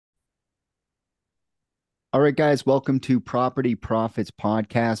All right, guys, welcome to Property Profits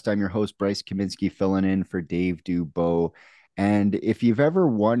Podcast. I'm your host, Bryce Kaminsky, filling in for Dave Dubois. And if you've ever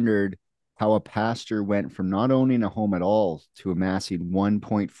wondered how a pastor went from not owning a home at all to amassing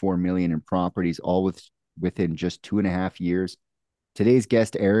 1.4 million in properties, within just 2.5 years, today's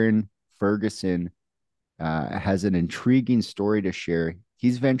guest, Aaron Ferguson, has an intriguing story to share.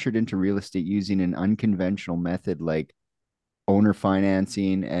 He's ventured into real estate using an unconventional method like owner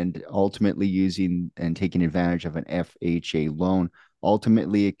financing and ultimately using and taking advantage of an FHA loan,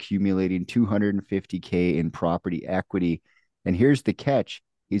 ultimately accumulating 250K in property equity. And here's the catch.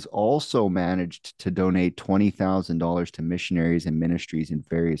 He's also managed to donate $20,000 to missionaries and ministries in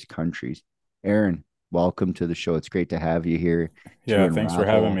various countries. Aaron, welcome to the show. It's great to have you here to Yeah, thanks for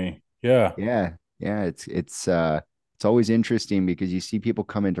having unravel. me. Yeah. Yeah, it's always interesting because you see people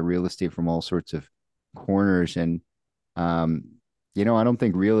come into real estate from all sorts of corners. And um, I don't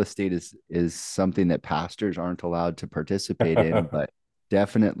think real estate is something that pastors aren't allowed to participate in, but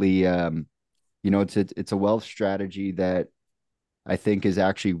definitely, it's a wealth strategy that I think is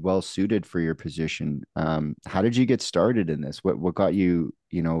actually well suited for your position. How did you get started in this? What got you,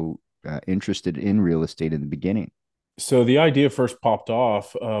 interested in real estate in the beginning? So the idea first popped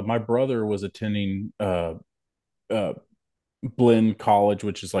off. My brother was attending uh, Blinn College,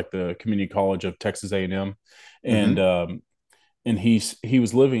 which is like the community college of Texas A&M, and Mm-hmm. um, and he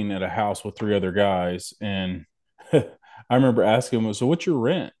was living at a house with three other guys, and I remember asking him, "So what's your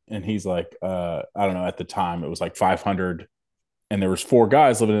rent?" And he's like, "I don't know." At the time, it was like 500, and there was four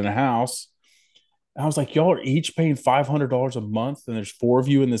guys living in a house. I was like, y'all are each paying $500 a month, and there's four of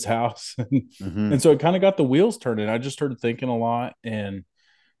you in this house, and Mm-hmm. so it kind of got the wheels turning. I just started thinking a lot, and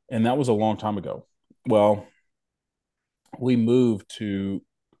that was a long time ago. Well, we moved to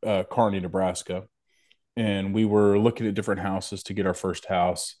Kearney, Nebraska, and we were looking at different houses to get our first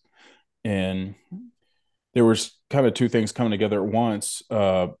house, and there was kind of two things coming together at once.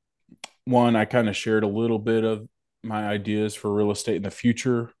 One, I kind of shared a little bit of my ideas for real estate in the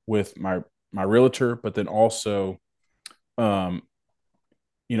future with my realtor, but then also um,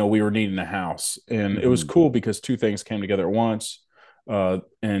 we were needing a house. And it was Mm-hmm. cool because two things came together at once.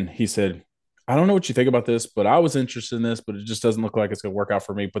 And he said, I don't know what you think about this, but I was interested in this, but it just doesn't look like it's going to work out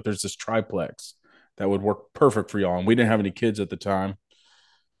for me. But there's this triplex that would work perfect for y'all. And we didn't have any kids at the time.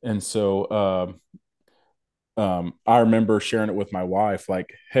 And so I remember sharing it with my wife,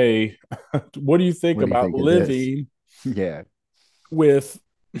 like, hey, what do you think What do you about think of this? living Yeah. with,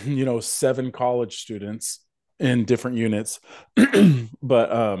 seven college students in different units?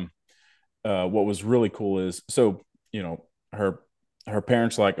 But what was really cool is you know her her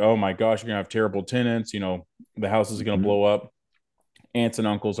parents are like, oh my gosh, you're gonna have terrible tenants, the house is gonna Mm-hmm. blow up. Aunts and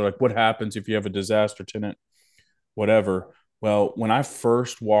uncles are like, what happens if you have a disaster tenant, whatever. Well, when I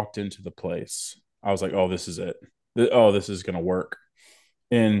first walked into the place, I was like, oh, this is it. Oh, this is gonna work.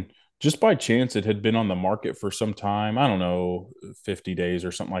 And just by chance, it had been on the market for some time, I don't know, 50 days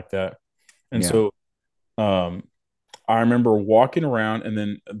or something like that. And Yeah. so um I remember walking around, and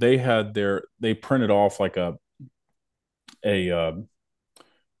then they printed off like a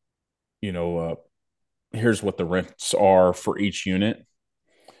you know, here's what the rents are for each unit.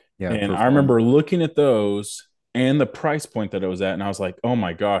 Yeah. And Pro I forma. remember looking at those and the price point that it was at, and I was like, oh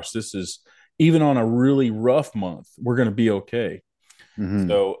my gosh, this is even on a really rough month, we're going to be okay. Mm-hmm.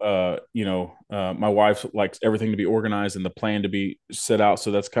 So, my wife likes everything to be organized and the plan to be set out.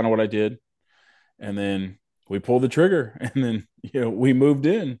 So that's kind of what I did. And then we pulled the trigger, and then, we moved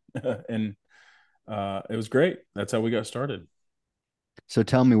in, and it was great. That's how we got started. So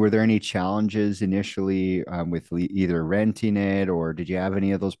tell me, were there any challenges initially with either renting it, or did you have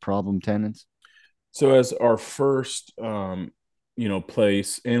any of those problem tenants? So as our first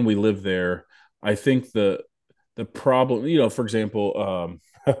place, and we lived there, I think the problem, for example,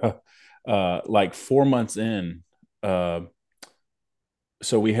 like 4 months in, uh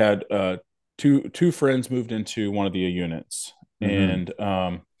so we had two friends moved into one of the units, Mm-hmm.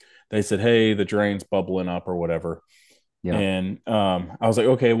 and they said, hey, the drain's bubbling up or whatever. Yeah. And I was like,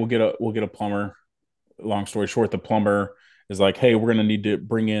 okay, we'll get a plumber. Long story short, the plumber is like, hey, we're gonna need to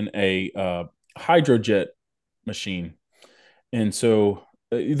bring in a hydrojet machine. And so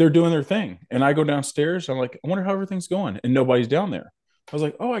they're doing their thing. And I go downstairs. I'm like, I wonder how everything's going. And nobody's down there. I was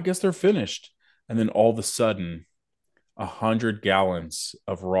like, oh, I guess they're finished. And then all of a sudden, 100 gallons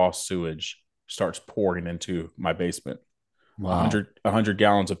of raw sewage starts pouring into my basement. A Wow. hundred, 100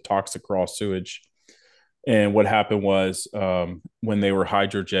 gallons of toxic raw sewage. And what happened was, when they were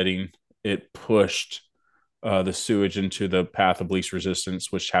hydrojetting, it pushed the sewage into the path of least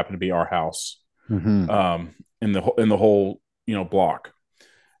resistance, which happened to be our house, Mm-hmm. in the whole block.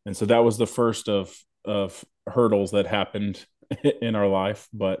 And so that was the first of of hurdles that happened in our life,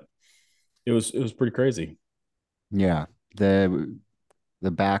 but it was pretty crazy. Yeah. The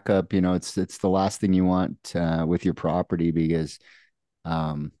backup, it's the last thing you want with your property because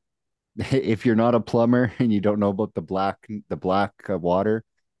um if you're not a plumber and you don't know about the black water,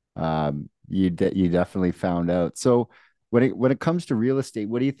 you definitely found out. So when it comes to real estate,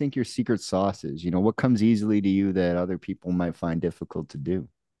 what do you think your secret sauce is? What comes easily to you that other people might find difficult to do?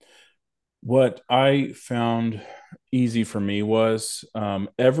 What I found easy for me was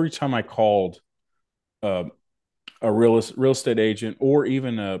every time I called uh, a real estate agent or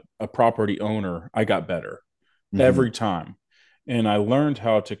even a property owner, I got better Hmm. every time. And I learned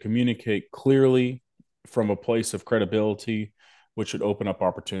how to communicate clearly from a place of credibility, which would open up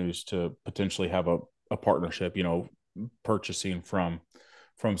opportunities to potentially have a partnership, purchasing from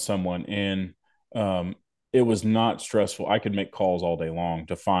someone. And um, it was not stressful. I could make calls all day long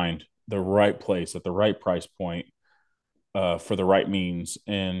to find the right place at the right price point for the right means.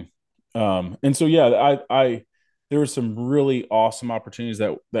 And so yeah, I there were some really awesome opportunities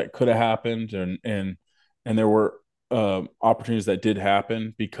that could have happened, and there were opportunities that did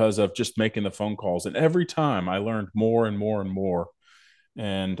happen because of just making the phone calls. And every time I learned more and more and more.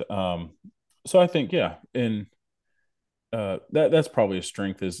 And so I think yeah, and that's probably a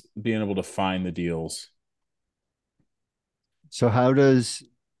strength is being able to find the deals. So how does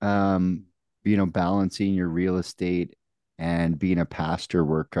um balancing your real estate and being a pastor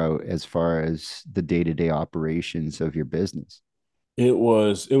work out as far as the day-to-day operations of your business? It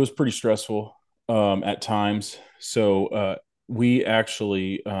was pretty stressful at times. So we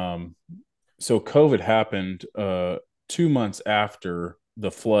actually so COVID happened 2 months after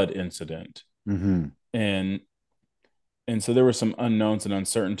the flood incident, Hmm. and so there were some unknowns and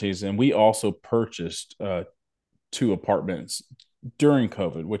uncertainties, and we also purchased two apartments during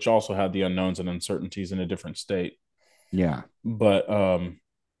COVID, which also had the unknowns and uncertainties in a different state. Yeah. But so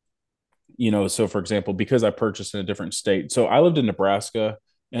for example, because I purchased in a different state, so I lived in Nebraska,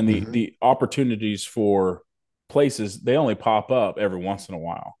 and the Hmm. the opportunities for places, they only pop up every once in a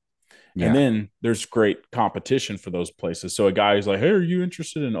while. And Yeah. then there's great competition for those places. So a guy is like, "Hey, are you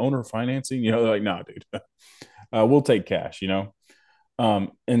interested in owner financing?" They're like, "No, dude, we'll take cash."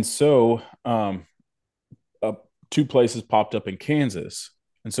 And so uh, two places popped up in Kansas,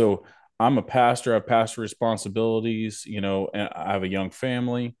 and so I'm a pastor. I have pastor responsibilities, and I have a young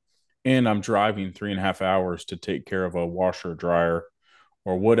family, and I'm driving 3.5 hours to take care of a washer, dryer,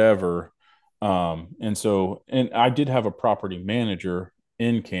 or whatever. And I did have a property manager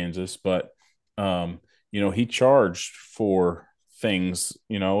in Kansas, but he charged for things,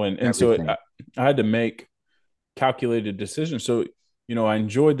 and so Everything. I had to make calculated decisions. So, I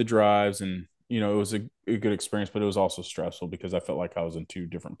enjoyed the drives, and it was a good experience, but it was also stressful because I felt like I was in two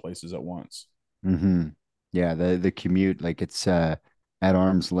different places at once. Hmm. Yeah, the commute, like it's at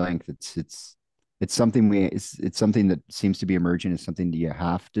arm's length. It's something it's something that seems to be emerging as something that you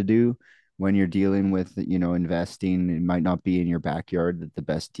have to do when you're dealing with, investing. It might not be in your backyard that the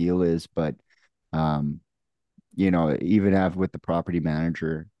best deal is, but um, even have with the property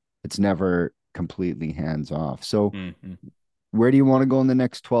manager, it's never completely hands off. So Mm-hmm. where do you want to go in the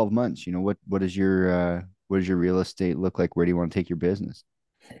next 12 months? What does your real estate look like? Where do you want to take your business?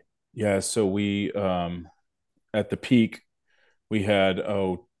 Yeah. So we, at the peak, we had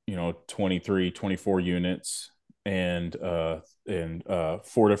 23, 24 units, and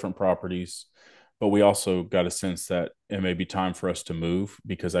four different properties. But we also got a sense that it may be time for us to move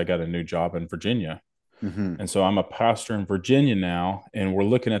because I got a new job in Virginia. Hmm. And so I'm a pastor in Virginia now, and we're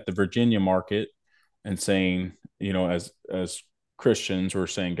looking at the Virginia market and saying, as Christians, we're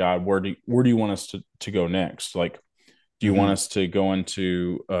saying, God, where do you want us to go next? Like, do you want Hmm. us to go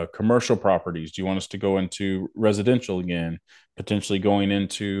into commercial properties? Do you want us to go into residential again? Potentially going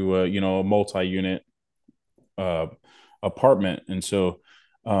into a multi-unit uh, apartment. And so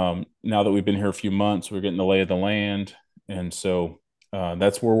now that we've been here a few months, we're getting the lay of the land, and so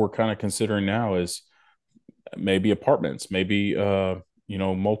that's where we're kind of considering now is maybe apartments, maybe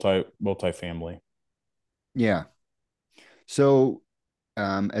multi-family. Yeah. So,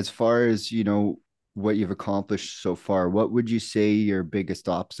 as far as, what you've accomplished so far, what would you say your biggest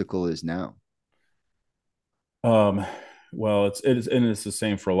obstacle is now? Um, well, it's the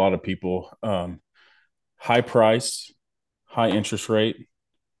same for a lot of people. High price, high interest rate,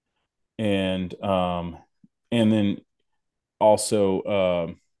 and then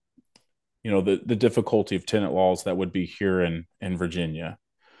also the difficulty of tenant laws that would be here in Virginia.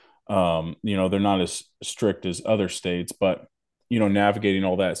 They're not as strict as other states, but navigating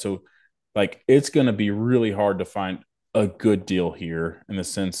all that. So like it's going to be really hard to find. a good deal here in the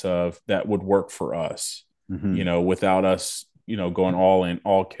sense of that would work for us, Hmm. without us, going all in,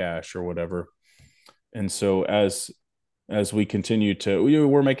 all cash or whatever. And so as we continue to,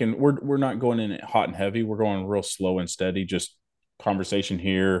 we're not going in hot and heavy. We're going real slow and steady, just conversation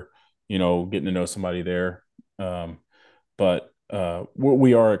here, getting to know somebody there. But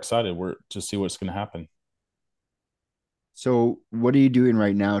we are excited. We're to see what's going to happen. So, what are you doing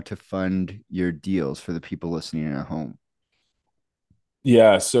right now to fund your deals for the people listening at home?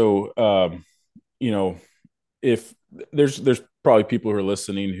 Yeah. So, you know, if there's probably people who are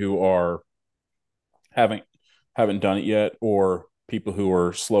listening who are haven't haven't done it yet, or people who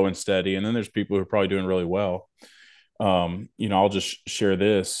are slow and steady, and then there's people who are probably doing really well. I'll just share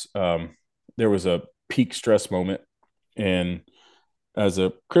this. There was a peak stress moment, and as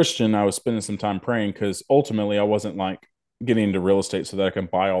a Christian, I was spending some time praying because ultimately I wasn't like getting into real estate so that I can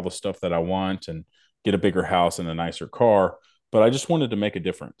buy all the stuff that I want and get a bigger house and a nicer car, but I just wanted to make a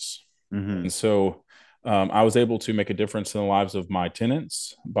difference. And Hmm. so I was able to make a difference in the lives of my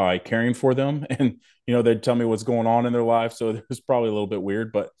tenants by caring for them. And, they'd tell me what's going on in their life. So it was probably a little bit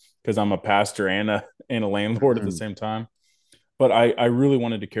weird, but because I'm a pastor and a landlord at the Hmm. same time. But I really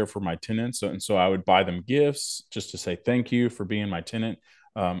wanted to care for my tenants. So I would buy them gifts just to say thank you for being my tenant.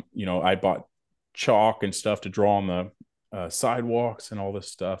 I bought chalk and stuff to draw on the sidewalks and all this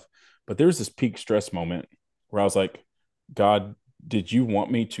stuff. But there was this peak stress moment where I was like, God, did you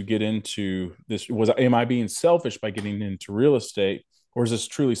want me to get into this? Am I being selfish by getting into real estate, or is this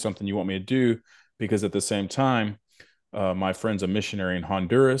truly something you want me to do? Because at the same time, my friend's a missionary in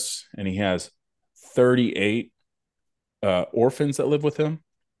Honduras, and he has 38 orphans that live with him,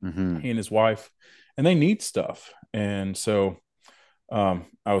 Hmm. he and his wife, and they need stuff. And so I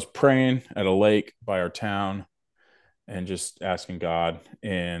was praying at a lake by our town and just asking God.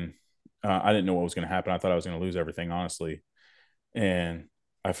 And I didn't know what was going to happen. I thought I was going to lose everything, honestly. And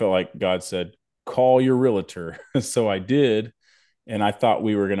I felt like God said, call your realtor. So I did. And I thought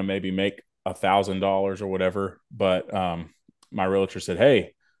we were going to maybe make $1,000 or whatever. But my realtor said,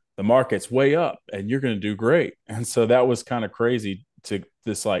 hey, the market's way up and you're going to do great. And so that was kind of crazy to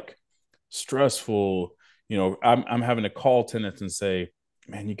this like stressful, I'm having to call tenants and say,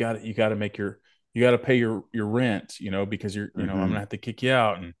 man, you got to make you got to pay your rent, because I'm going to Hmm. have to kick you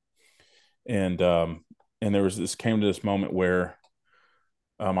out. And, and there was this came to this moment where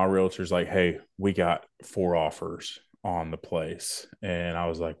my realtor's like, hey, we got 4 offers on the place. And I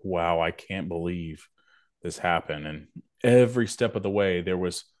was like, wow, I can't believe this happened. And every step of the way, there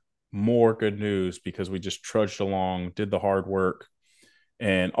was more good news because we just trudged along, did the hard work.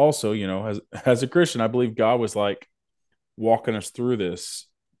 And also, as a Christian, I believe God was like walking us through this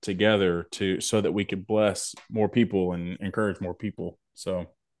together so that we could bless more people and encourage more people. So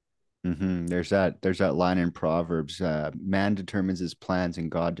Hmm. There's that line in Proverbs, man determines his plans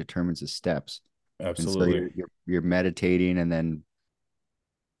and God determines his steps. And so absolutely. you're meditating, and then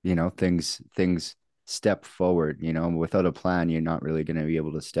things step forward. Without a plan, you're not really going to be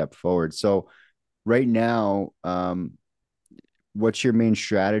able to step forward. So right now, what's your main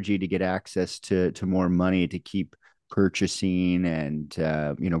strategy to get access to more money to keep purchasing and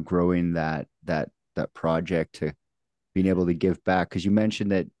growing that project, to being able to give back? Because you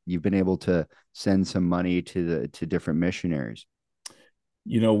mentioned that you've been able to send some money to different missionaries.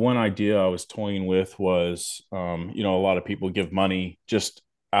 One idea I was toying with was, a lot of people give money just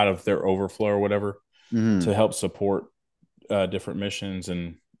out of their overflow or whatever Hmm. to help support different missions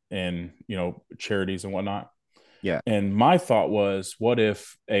and charities and whatnot. Yeah. And my thought was, what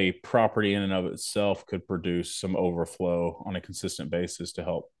if a property in and of itself could produce some overflow on a consistent basis to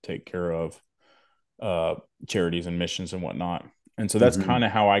help take care of uh, charities and missions and whatnot? And so that's Hmm. kind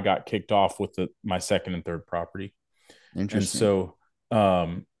of how I got kicked off with my second and third property. And Interesting. so,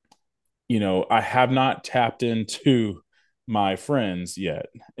 um, I have not tapped into my friends yet.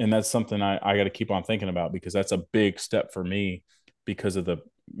 And that's something I got to keep on thinking about because that's a big step for me because of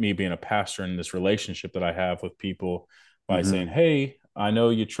me being a pastor and this relationship that I have with people by saying, Hmm. hey, I know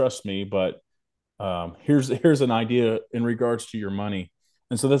you trust me, but here's an idea in regards to your money.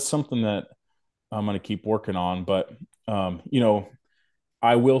 And so that's something that I'm going to keep working on. But,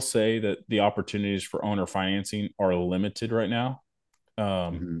 I will say that the opportunities for owner financing are limited right now,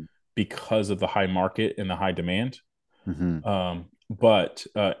 um, Hmm. because of the high market and the high demand. Hmm. But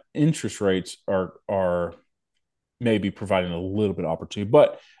interest rates are maybe providing a little bit of opportunity.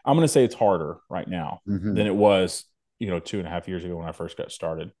 But I'm going to say it's harder right now Hmm. than it was, 2.5 years ago when I first got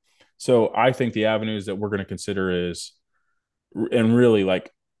started. So I think the avenues that we're going to consider is, and really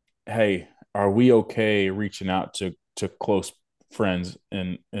like, hey, are we okay reaching out to close friends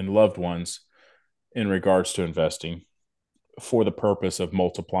and loved ones in regards to investing? for the purpose of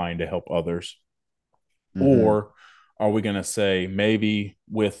multiplying to help others? Hmm. Or are we going to say maybe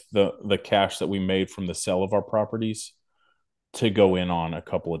with the cash that we made from the sale of our properties to go in on a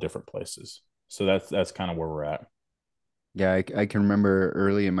couple of different places? So that's kind of where we're at. Yeah, I can remember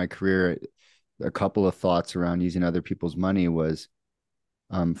early in my career, a couple of thoughts around using other people's money was,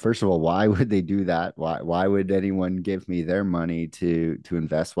 first of all, why would they do that? Why would anyone give me their money to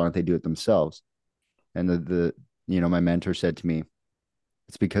invest? Why don't they do it themselves? And my mentor said to me,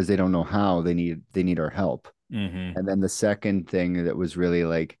 it's because they don't know how. They need our help. Mm-hmm. And then the second thing that was really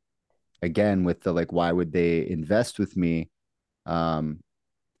like, again, with the like, why would they invest with me? Um,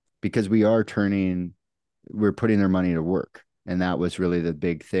 because we're putting their money to work. And that was really the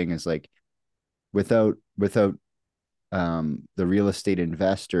big thing is like, without the real estate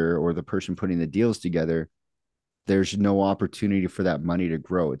investor or the person putting the deals together, there's no opportunity for that money to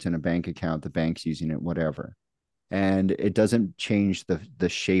grow. It's in a bank account, the bank's using it, whatever. And it doesn't change the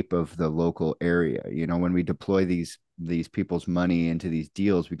shape of the local area. When we deploy these people's money into these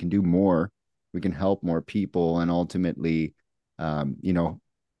deals, we can do more, we can help more people, and ultimately, um, you know,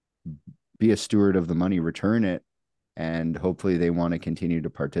 be a steward of the money, return it, and hopefully they want to continue to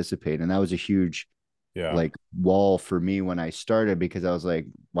participate. And that was a huge Yeah. like wall for me when I started, because I was like,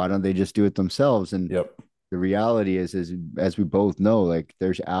 why don't they just do it themselves? And Yep. the reality is as we both know, like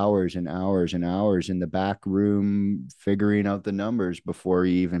there's hours and hours and hours in the back room figuring out the numbers before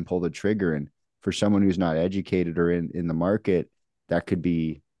you even pull the trigger. And for someone who's not educated or in the market, that could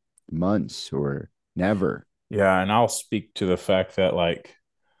be months or never. Yeah, and I'll speak to the fact that like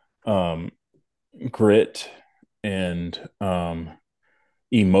um grit and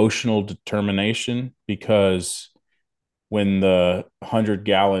emotional determination, because when the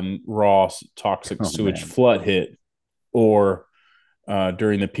 100-gallon raw toxic Oh sewage man. flood hit, or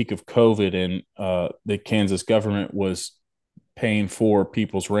during the peak of COVID, and the Kansas government was paying for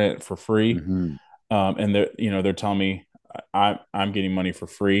people's rent for free, Hmm. and they're telling me I'm getting money for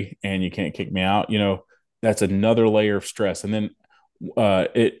free and you can't kick me out. That's another layer of stress. And then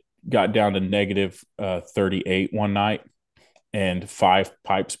it got down to negative 38 one night, and 5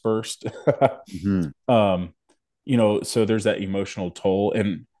 pipes burst. Hmm. um, so there's that emotional toll.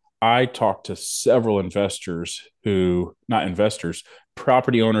 And I talked to several investors who, not investors,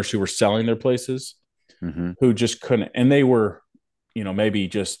 property owners who were selling their places, Hmm. who just couldn't, and they were, maybe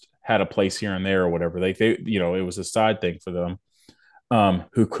just had a place here and there or whatever. It was a side thing for them,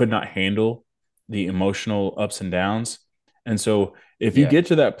 who could not handle the emotional ups and downs. And so if you Yeah. get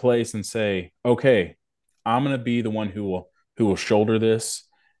to that place and say, okay, I'm going to be the one who will shoulder this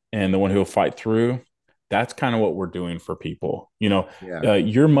and the one who will fight through, that's kind of what we're doing for people. Yeah.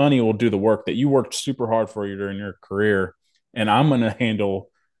 Your money will do the work that you worked super hard for you during your career, and I'm going to handle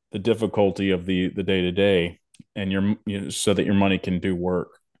the difficulty of the day to day, and so that your money can do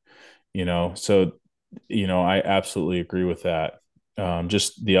work. So I absolutely agree with that.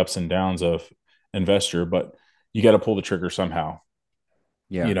 Just the ups and downs of investor, but you got to pull the trigger somehow,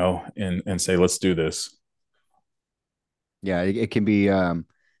 Yeah. and say, let's do this. Yeah. It can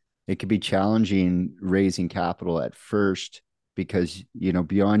be challenging raising capital at first, because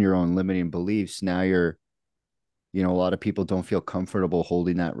beyond your own limiting beliefs, now a lot of people don't feel comfortable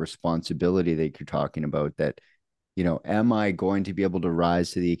holding that responsibility that you're talking about. That, am I going to be able to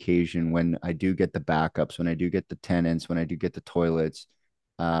rise to the occasion when I do get the backups, when I do get the tenants, when I do get the toilets?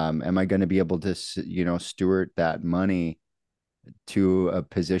 Am I going to be able to steward that money to a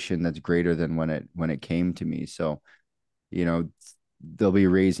position that's greater than when it came to me? So, you know, they'll be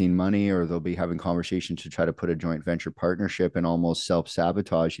raising money, or they'll be having conversations to try to put a joint venture partnership, and almost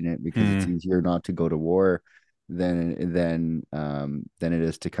self-sabotaging it, because it's Hmm. easier not to go to war than it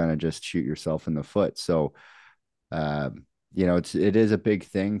is to kind of just shoot yourself in the foot. So, it is a big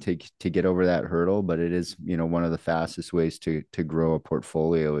thing to get over that hurdle, but it is, one of the fastest ways to grow a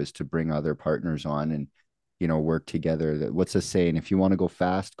portfolio is to bring other partners on and, work together. That what's the saying? If you want to go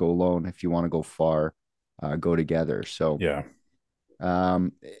fast, go alone. If you want to go far, go together. So, Yeah.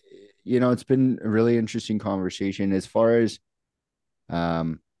 um, it's been a really interesting conversation. As far as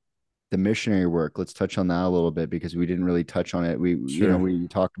um, the missionary work, let's touch on that a little bit, because we didn't really touch on it. Sure. We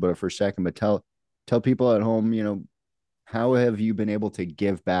talked about it for a second, but tell people at home, how have you been able to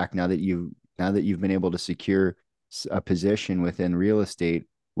give back now that you've been able to secure a position within real estate?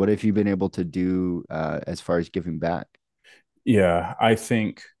 What have you been able to do as far as giving back? Yeah, I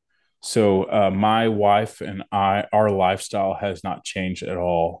think so. My wife and our lifestyle has not changed at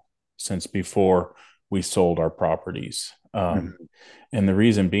all since before we sold our properties. Mhm. And the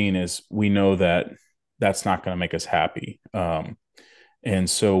reason being is we know that that's not going to make us happy. And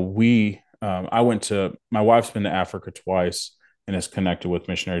so we I went to my wife's been to Africa twice and is connected with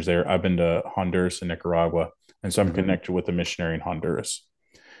missionaries there. I've been to Honduras and Nicaragua, and so I'm Hmm. connected with a missionary in Honduras.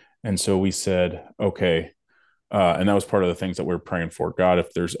 And so we said, okay, and that was part of the things that we were praying for. God,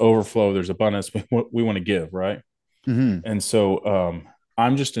 if there's overflow, there's abundance, we want to give, right? Hmm. And so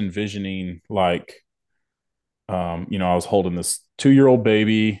I'm just envisioning like, I was holding this 2 year old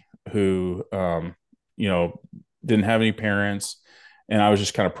baby who, you know, didn't have any parents, and I was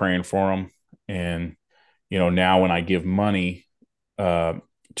just kind of praying for him. And now when I give money uh,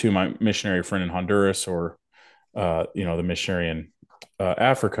 to my missionary friend in Honduras or the missionary in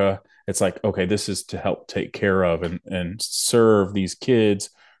Africa, it's like, okay, this is to help take care of and serve these kids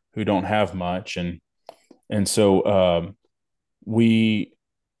who don't have much, and so we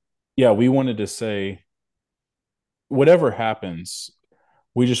yeah we wanted to say whatever happens,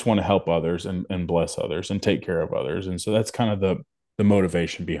 we just want to help others and bless others and take care of others, and so that's kind of the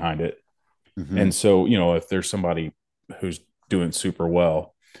motivation behind it. Hmm. And so if there's somebody who's doing super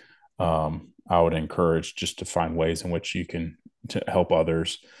well, I would encourage just to find ways in which you can to help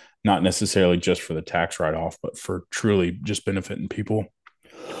others, not necessarily just for the tax write-off, but for truly just benefiting people.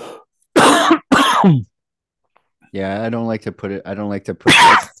 Yeah, I don't like to put it. I don't like to put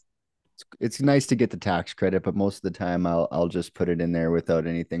like it's nice to get the tax credit, but most of the time I'll just put it in there without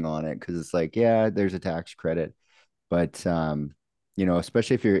anything on it because it's like, yeah, there's a tax credit. But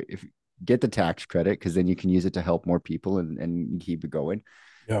especially if you get the tax credit, because then you can use it to help more people and keep it going.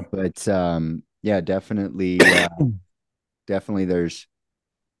 Yeah. But yeah, definitely there's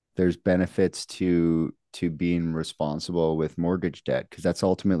benefits to being responsible with mortgage debt because that's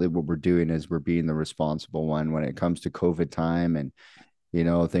ultimately what we're doing is we're being the responsible one when it comes to COVID time and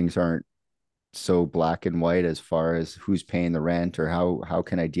things aren't so black and white as far as who's paying the rent or how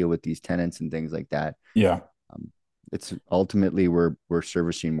can I deal with these tenants and things like that. Yeah. Um, it's ultimately we're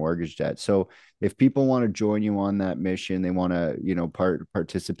servicing mortgage debt. So if people want to join you on that mission, they want to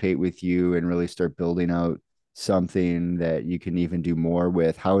participate with you and really start building out something that you can even do more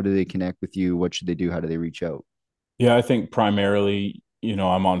with. How do they connect with you? What should they do? How do they reach out? Yeah, I think primarily,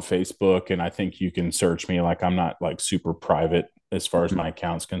 I'm on Facebook, and I think you can search me. Like, I'm not like super private as far as Mhm. my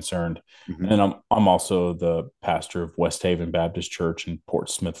account's concerned. Mhm. And then I'm also the pastor of West Haven Baptist Church in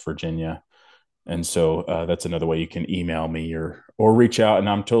Portsmouth, Virginia. And so that's another way you can email me or reach out, and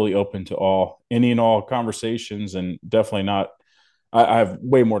I'm totally open to any and all conversations, and definitely not. I have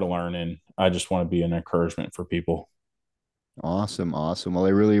way more to learn, and I just want to be an encouragement for people. Awesome, awesome. Well, I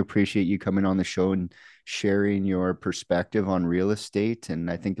really appreciate you coming on the show and sharing your perspective on real estate. And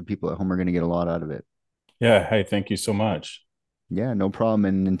I think the people at home are going to get a lot out of it. Yeah. Hey, thank you so much. Yeah, no problem.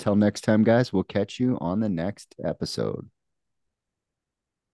 And until next time, guys, we'll catch you on the next episode.